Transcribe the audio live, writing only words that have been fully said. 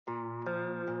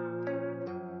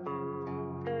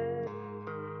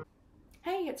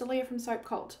it's Aliya from Soap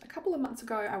Cult. A couple of months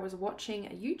ago, I was watching a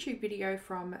YouTube video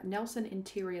from Nelson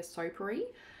Interior Soapery.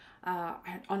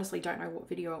 I honestly don't know what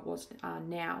video it was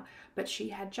now, but she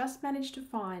had just managed to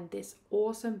find this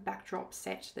awesome backdrop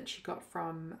set that she got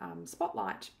from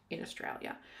Spotlight in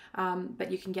Australia.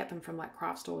 But you can get them from like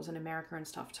craft stores in America and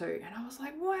stuff too. And I was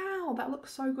like, wow, that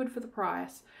looks so good for the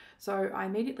price. So I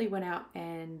immediately went out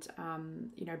and,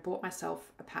 bought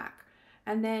myself a pack.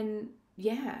 And then,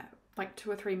 yeah, like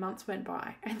 2 or 3 months went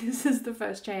by, and this is the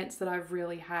first chance that I've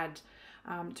really had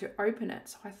to open it.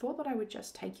 So I thought that I would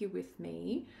just take you with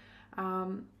me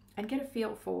and get a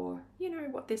feel for,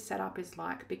 what this setup is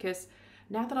like, because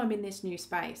now that I'm in this new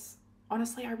space,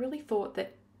 honestly, I really thought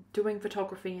that doing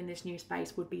photography in this new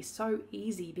space would be so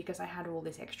easy because I had all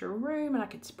this extra room and I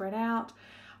could spread out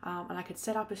and I could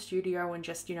set up a studio and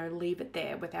just, leave it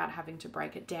there without having to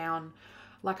break it down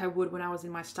like I would when I was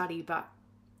in my study. But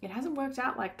it hasn't worked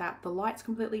out like that. The light's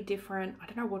completely different. I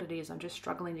don't know what it is. I'm just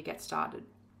struggling to get started.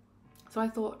 So I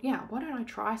thought, yeah, why don't I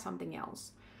try something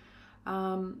else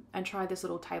and try this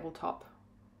little tabletop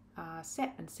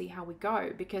set and see how we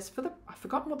go. Because I've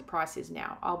forgotten what the price is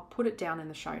now. I'll put it down in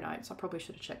the show notes. I probably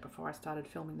should have checked before I started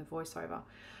filming the voiceover.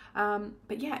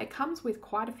 But yeah, it comes with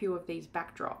quite a few of these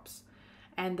backdrops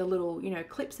and the little,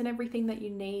 clips and everything that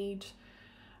you need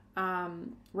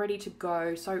ready to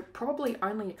go. So probably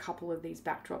only a couple of these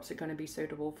backdrops are going to be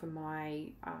suitable for my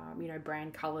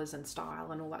brand colors and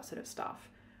style and all that sort of stuff,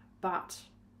 but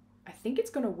I think it's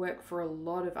going to work for a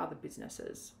lot of other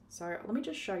businesses. So let me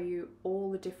just show you all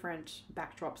the different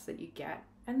backdrops that you get,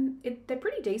 and they're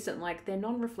pretty decent. Like, they're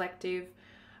non-reflective.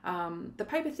 The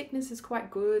paper thickness is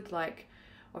quite good. Like,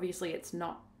 obviously it's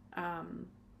not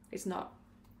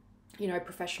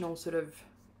professional sort of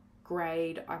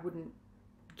grade. I wouldn't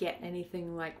get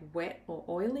anything like wet or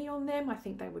oily on them. I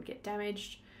think they would get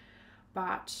damaged,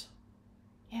 but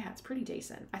yeah, it's pretty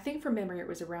decent. I think from memory it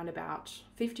was around about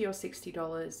 $50 or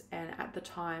 $60, and at the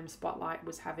time Spotlight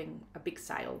was having a big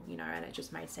sale, and it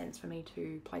just made sense for me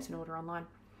to place an order online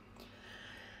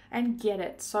and get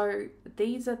it. So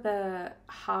these are the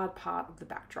hard part of the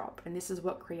backdrop, and this is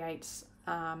what creates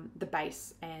the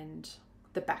base and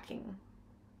the backing.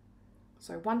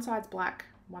 So one side's black,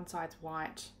 one side's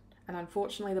white, and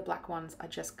unfortunately the black ones are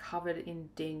just covered in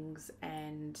dings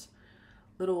and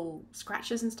little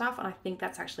scratches and stuff, and I think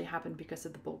that's actually happened because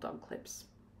of the bulldog clips.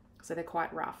 So they're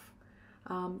quite rough.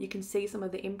 You can see some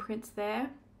of the imprints there,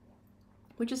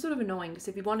 which is sort of annoying, because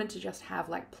if you wanted to just have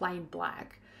like plain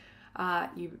black,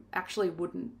 you actually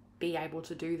wouldn't be able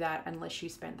to do that unless you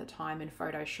spent the time in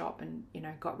Photoshop and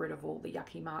got rid of all the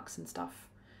yucky marks and stuff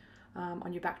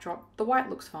on your backdrop. The white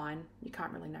looks fine. You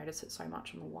can't really notice it so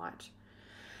much on the white.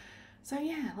 So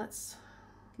yeah, let's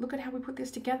look at how we put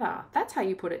this together. That's how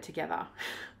you put it together.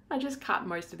 I just cut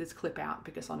most of this clip out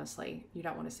because honestly, you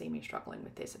don't want to see me struggling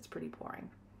with this. It's pretty boring.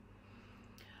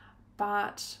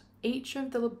 But each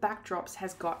of the backdrops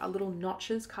has got a little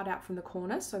notches cut out from the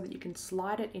corners so that you can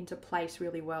slide it into place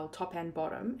really well, top and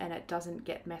bottom, and it doesn't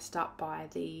get messed up by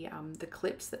the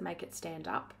clips that make it stand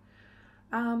up.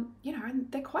 And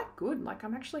they're quite good. Like,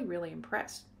 I'm actually really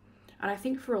impressed. And I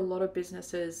think for a lot of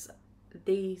businesses,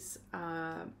 these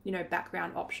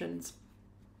background options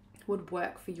would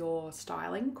work for your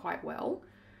styling quite well.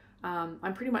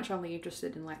 I'm pretty much only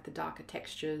interested in like the darker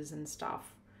textures and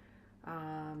stuff,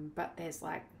 but there's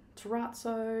like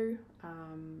terrazzo,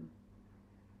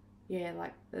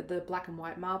 like the black and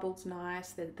white marble's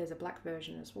nice. There's a black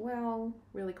version as well,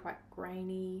 really quite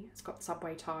grainy. It's got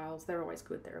subway tiles. They're always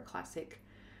good. They're a classic.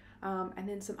 And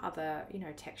then some other,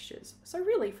 textures. So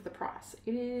really, for the price,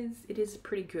 it is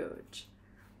pretty good.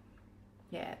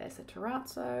 Yeah, there's the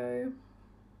terrazzo.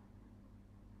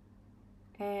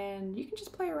 And you can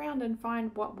just play around and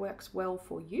find what works well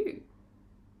for you.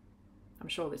 I'm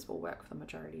sure this will work for the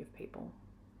majority of people.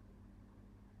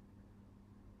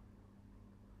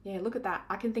 Yeah, look at that.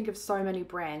 I can think of so many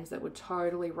brands that would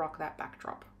totally rock that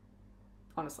backdrop.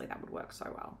 Honestly, that would work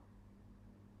so well.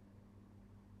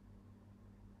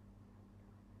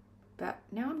 But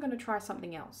now I'm going to try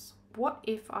something else. What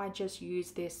if I just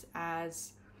use this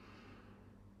as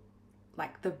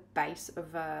like the base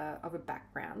of a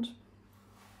background,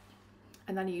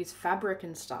 and then I use fabric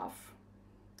and stuff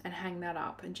and hang that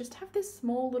up and just have this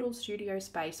small little studio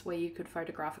space where you could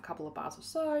photograph a couple of bars of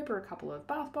soap or a couple of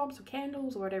bath bombs or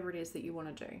candles or whatever it is that you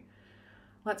want to do.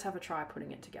 Let's have a try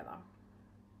putting it together.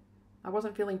 I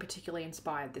wasn't feeling particularly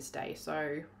inspired this day,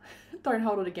 so don't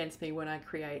hold it against me when I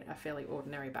create a fairly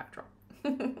ordinary backdrop.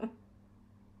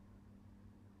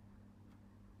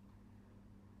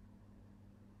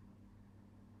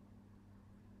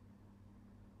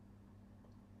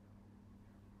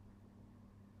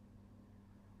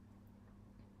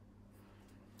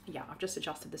 yeah, I've just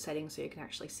adjusted the settings so you can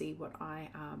actually see what I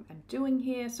am doing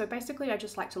here. So basically I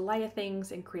just like to layer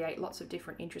things and create lots of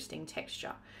different interesting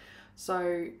texture.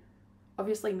 So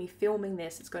obviously me filming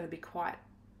this, it's going to be quite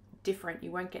different.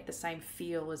 You won't get the same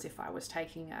feel as if I was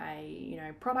taking a, you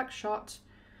know, product shot,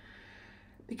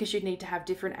 because you'd need to have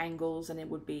different angles and it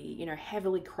would be, you know,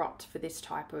 heavily cropped for this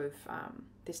type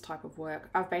of work.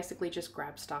 I've basically just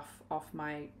grabbed stuff off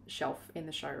my shelf in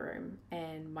the showroom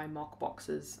and my mock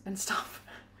boxes and stuff.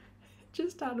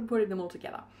 Just started putting them all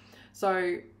together.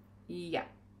 So yeah,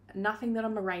 nothing that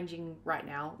I'm arranging right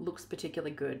now looks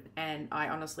particularly good, and I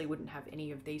honestly wouldn't have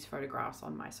any of these photographs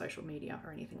on my social media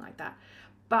or anything like that.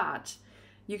 But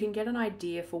you can get an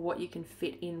idea for what you can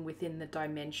fit in within the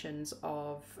dimensions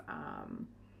of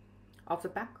the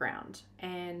background.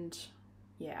 And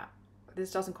yeah,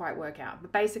 this doesn't quite work out,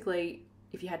 but basically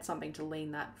if you had something to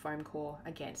lean that foam core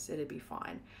against, it'd be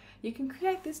fine. You can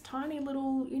create this tiny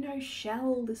little, you know,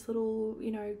 shell, this little, you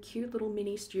know, cute little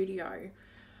mini studio.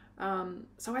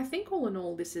 So I think all in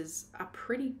all, this is a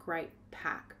pretty great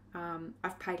pack.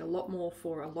 I've paid a lot more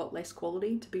for a lot less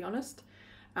quality, to be honest.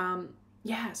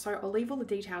 Yeah, so I'll leave all the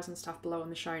details and stuff below in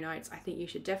the show notes. I think you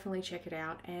should definitely check it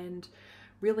out and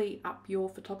really up your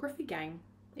photography game.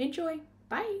 Enjoy.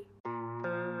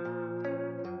 Bye.